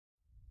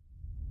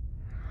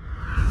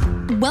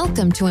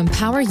Welcome to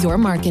Empower Your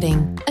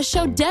Marketing, a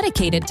show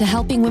dedicated to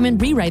helping women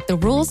rewrite the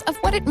rules of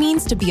what it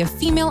means to be a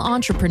female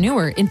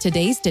entrepreneur in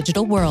today's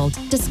digital world.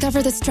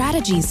 Discover the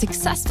strategies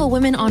successful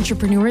women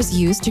entrepreneurs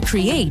use to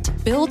create,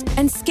 build,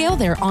 and scale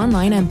their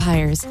online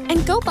empires,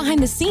 and go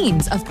behind the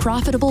scenes of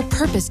profitable,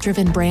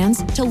 purpose-driven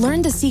brands to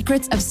learn the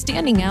secrets of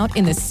standing out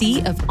in the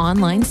sea of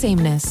online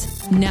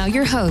sameness. Now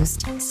your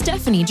host,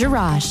 Stephanie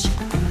Jarash.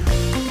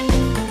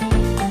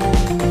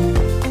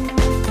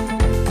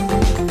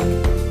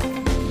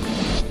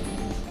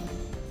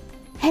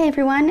 Hey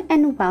everyone,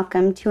 and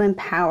welcome to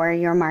Empower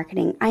Your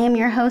Marketing. I am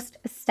your host,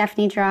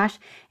 Stephanie Jarash,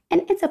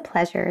 and it's a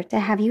pleasure to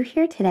have you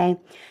here today.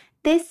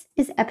 This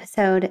is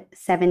episode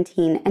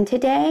 17, and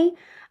today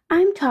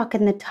I'm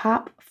talking the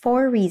top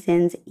 4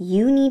 reasons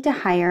you need to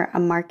hire a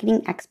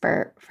marketing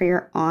expert for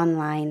your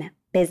online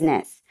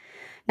business.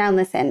 Now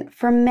listen,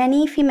 for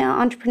many female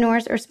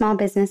entrepreneurs or small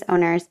business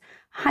owners,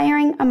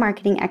 hiring a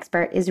marketing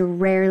expert is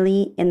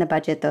rarely in the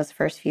budget those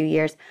first few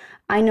years.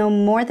 I know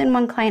more than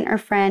one client or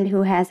friend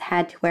who has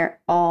had to wear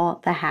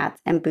all the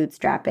hats and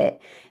bootstrap it,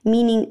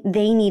 meaning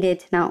they needed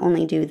to not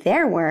only do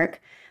their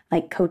work,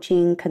 like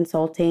coaching,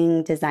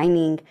 consulting,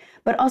 designing,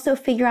 but also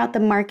figure out the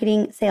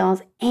marketing,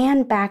 sales,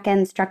 and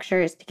back-end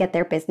structures to get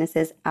their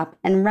businesses up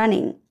and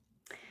running.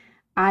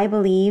 I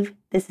believe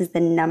this is the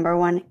number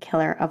one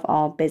killer of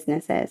all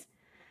businesses.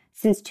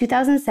 Since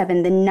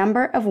 2007, the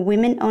number of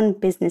women-owned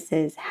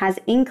businesses has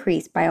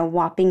increased by a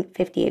whopping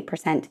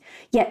 58%.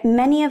 Yet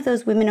many of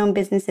those women-owned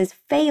businesses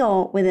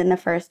fail within the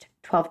first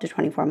 12 to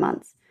 24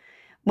 months.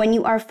 When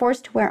you are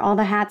forced to wear all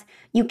the hats,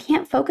 you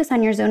can't focus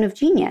on your zone of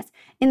genius.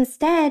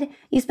 Instead,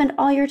 you spend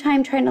all your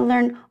time trying to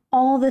learn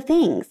all the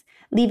things,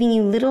 leaving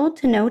you little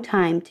to no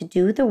time to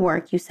do the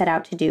work you set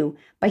out to do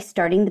by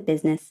starting the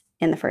business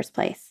in the first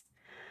place.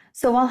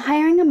 So while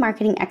hiring a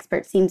marketing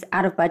expert seems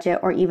out of budget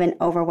or even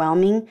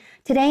overwhelming,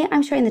 today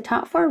I'm sharing the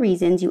top 4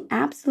 reasons you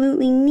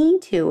absolutely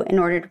need to in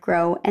order to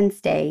grow and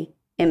stay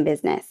in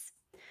business.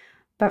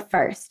 But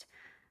first,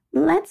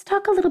 let's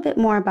talk a little bit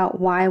more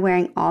about why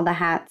wearing all the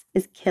hats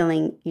is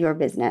killing your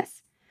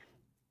business.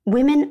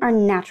 Women are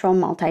natural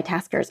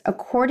multitaskers.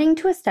 According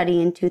to a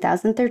study in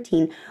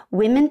 2013,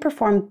 women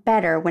perform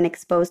better when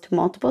exposed to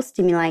multiple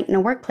stimuli in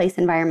a workplace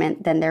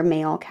environment than their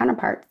male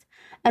counterparts.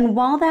 And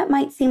while that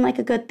might seem like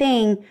a good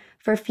thing,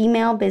 for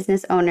female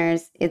business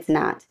owners, it's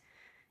not.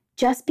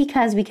 Just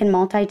because we can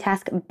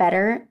multitask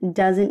better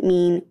doesn't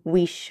mean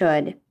we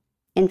should.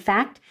 In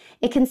fact,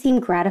 it can seem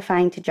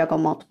gratifying to juggle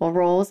multiple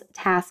roles,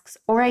 tasks,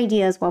 or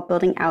ideas while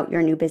building out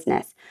your new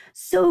business.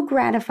 So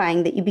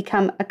gratifying that you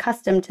become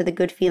accustomed to the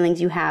good feelings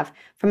you have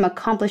from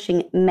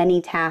accomplishing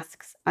many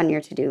tasks on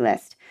your to-do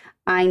list.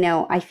 I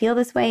know I feel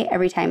this way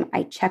every time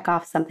I check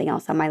off something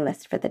else on my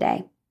list for the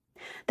day.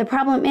 The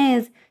problem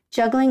is,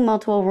 juggling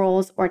multiple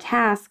roles or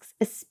tasks,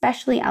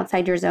 especially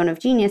outside your zone of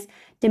genius,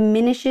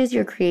 diminishes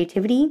your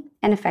creativity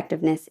and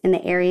effectiveness in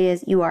the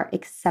areas you are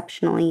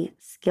exceptionally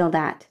skilled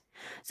at.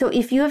 So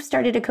if you have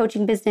started a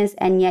coaching business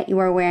and yet you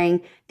are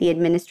wearing the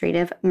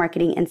administrative,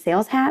 marketing, and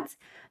sales hats,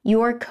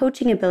 your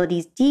coaching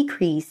abilities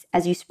decrease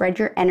as you spread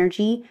your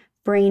energy,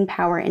 brain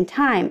power, and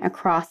time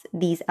across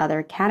these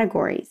other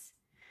categories.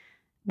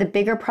 The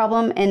bigger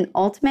problem and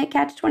ultimate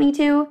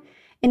catch-22,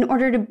 in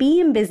order to be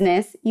in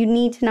business, you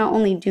need to not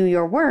only do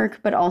your work,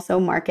 but also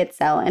market,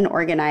 sell, and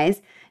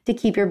organize to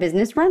keep your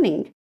business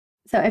running.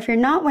 So if you're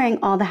not wearing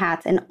all the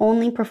hats and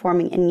only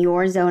performing in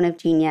your zone of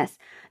genius,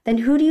 then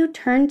who do you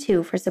turn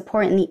to for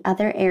support in the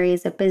other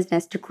areas of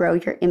business to grow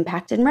your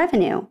impact and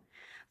revenue?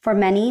 For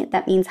many,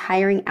 that means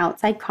hiring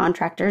outside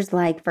contractors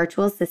like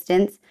virtual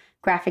assistants,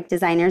 graphic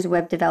designers,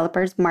 web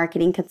developers,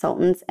 marketing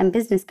consultants, and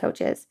business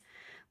coaches,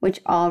 which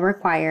all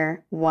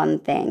require one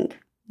thing.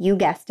 You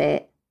guessed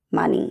it,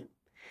 money.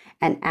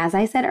 And as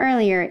I said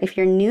earlier, if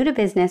you're new to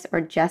business or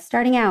just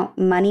starting out,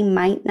 money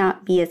might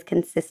not be as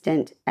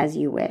consistent as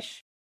you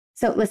wish.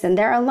 So listen,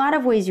 there are a lot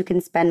of ways you can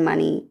spend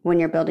money when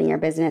you're building your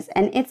business,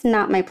 and it's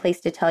not my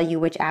place to tell you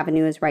which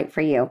avenue is right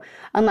for you.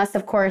 Unless,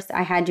 of course,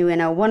 I had you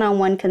in a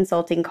one-on-one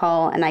consulting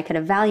call and I could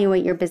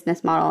evaluate your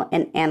business model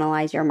and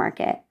analyze your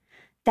market.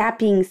 That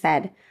being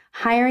said,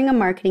 hiring a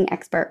marketing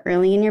expert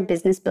early in your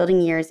business building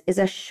years is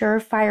a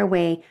surefire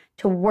way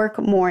to work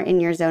more in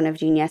your zone of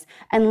genius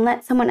and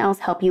let someone else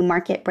help you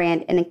market,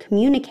 brand, and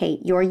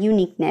communicate your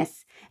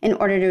uniqueness in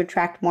order to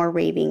attract more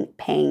raving,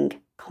 paying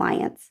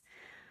clients.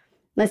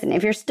 Listen,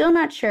 if you're still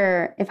not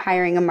sure if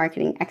hiring a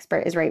marketing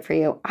expert is right for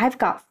you, I've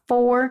got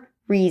 4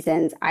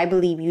 reasons I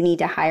believe you need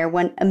to hire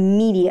one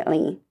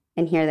immediately,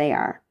 and here they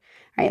are.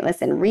 All right,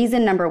 listen,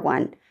 reason number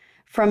 1,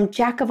 from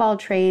jack of all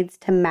trades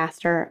to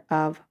master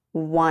of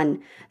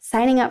one.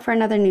 Signing up for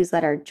another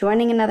newsletter,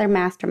 joining another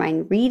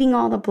mastermind, reading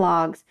all the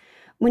blogs.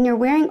 When you're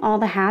wearing all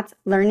the hats,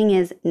 learning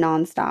is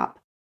nonstop.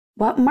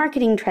 What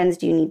marketing trends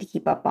do you need to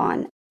keep up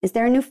on? Is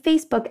there a new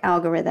Facebook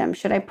algorithm?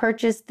 Should I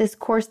purchase this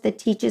course that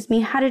teaches me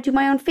how to do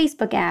my own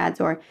Facebook ads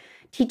or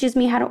teaches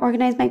me how to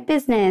organize my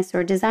business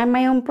or design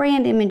my own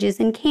brand images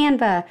in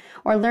Canva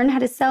or learn how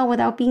to sell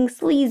without being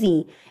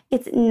sleazy?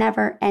 It's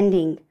never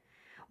ending.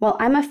 While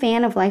I'm a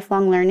fan of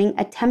lifelong learning,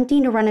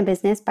 attempting to run a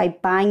business by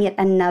buying yet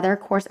another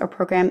course or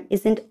program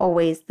isn't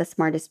always the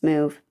smartest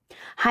move.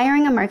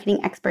 Hiring a marketing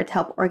expert to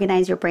help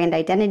organize your brand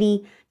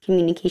identity,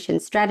 communication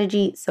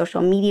strategy,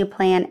 social media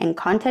plan, and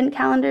content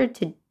calendar,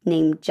 to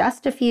name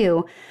just a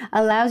few,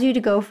 allows you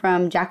to go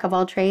from jack of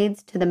all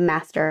trades to the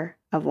master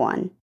of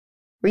one.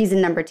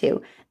 Reason number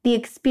 2, the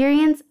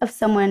experience of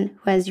someone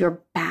who has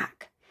your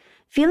back.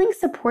 Feeling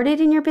supported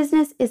in your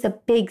business is a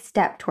big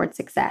step towards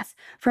success.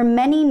 For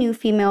many new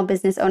female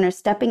business owners,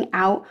 stepping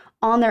out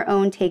on their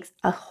own takes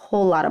a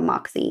whole lot of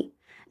moxie.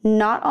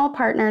 Not all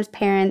partners,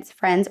 parents,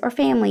 friends, or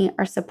family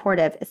are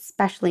supportive,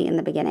 especially in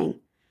the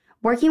beginning.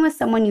 Working with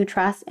someone you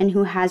trust and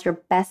who has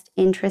your best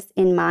interests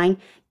in mind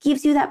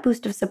gives you that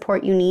boost of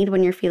support you need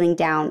when you're feeling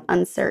down,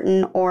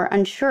 uncertain, or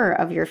unsure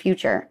of your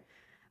future.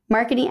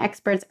 Marketing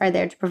experts are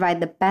there to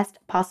provide the best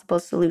possible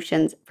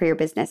solutions for your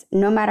business,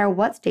 no matter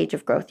what stage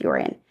of growth you're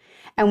in.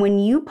 And when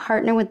you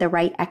partner with the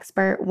right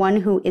expert,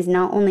 one who is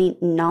not only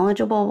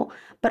knowledgeable,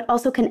 but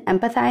also can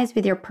empathize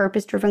with your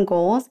purpose-driven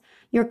goals,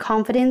 your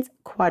confidence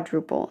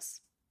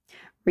quadruples.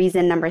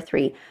 Reason number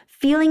 3,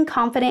 feeling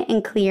confident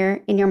and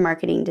clear in your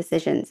marketing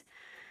decisions.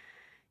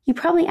 You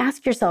probably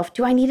ask yourself,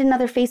 do I need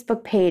another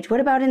Facebook page?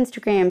 What about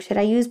Instagram? Should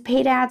I use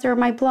paid ads or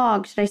my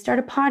blog? Should I start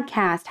a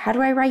podcast? How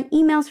do I write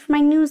emails for my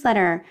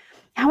newsletter?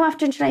 How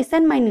often should I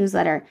send my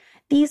newsletter?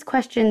 These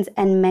questions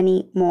and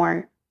many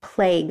more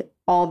plague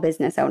all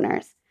business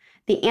owners.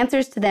 The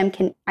answers to them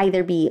can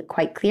either be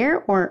quite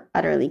clear or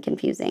utterly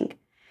confusing.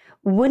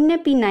 Wouldn't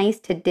it be nice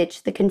to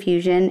ditch the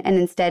confusion and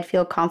instead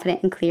feel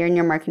confident and clear in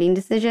your marketing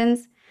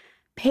decisions?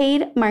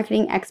 Paid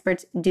marketing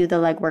experts do the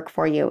legwork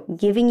for you,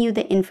 giving you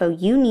the info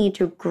you need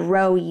to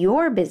grow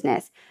your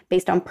business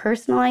based on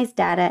personalized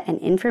data and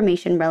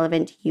information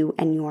relevant to you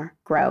and your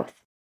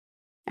growth.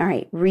 All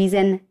right,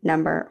 reason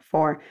number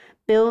 4,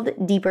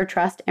 build deeper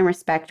trust and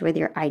respect with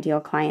your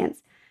ideal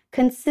clients.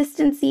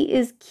 Consistency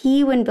is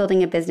key when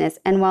building a business,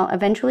 and while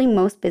eventually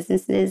most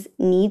businesses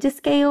need to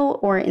scale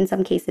or in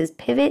some cases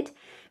pivot,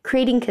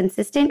 creating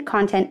consistent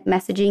content,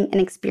 messaging,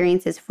 and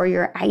experiences for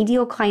your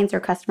ideal clients or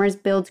customers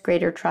builds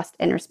greater trust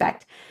and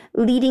respect,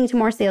 leading to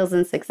more sales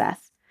and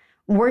success.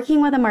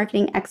 Working with a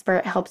marketing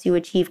expert helps you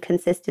achieve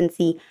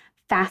consistency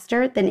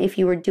faster than if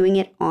you were doing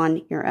it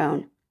on your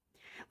own.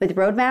 With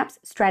roadmaps,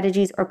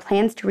 strategies, or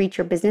plans to reach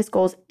your business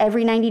goals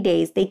every 90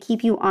 days, they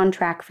keep you on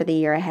track for the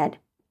year ahead.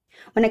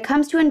 When it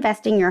comes to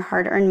investing your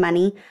hard-earned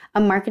money, a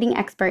marketing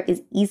expert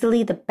is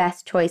easily the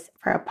best choice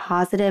for a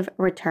positive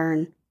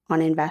return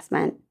on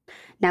investment.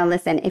 Now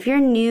listen, if you're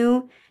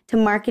new to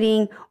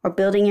marketing or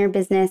building your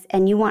business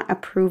and you want a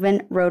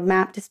proven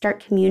roadmap to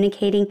start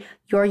communicating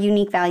your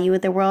unique value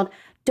with the world,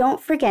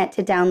 don't forget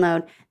to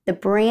download the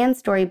Brand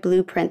Story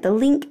Blueprint. The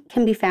link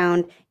can be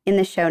found in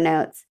the show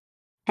notes.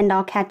 And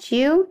I'll catch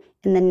you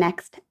in the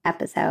next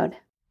episode.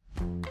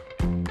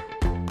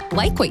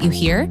 Like what you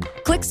hear?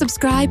 Click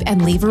subscribe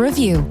and leave a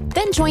review.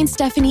 Then join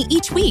Stephanie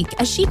each week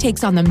as she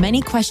takes on the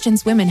many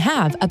questions women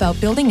have about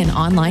building an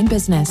online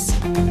business.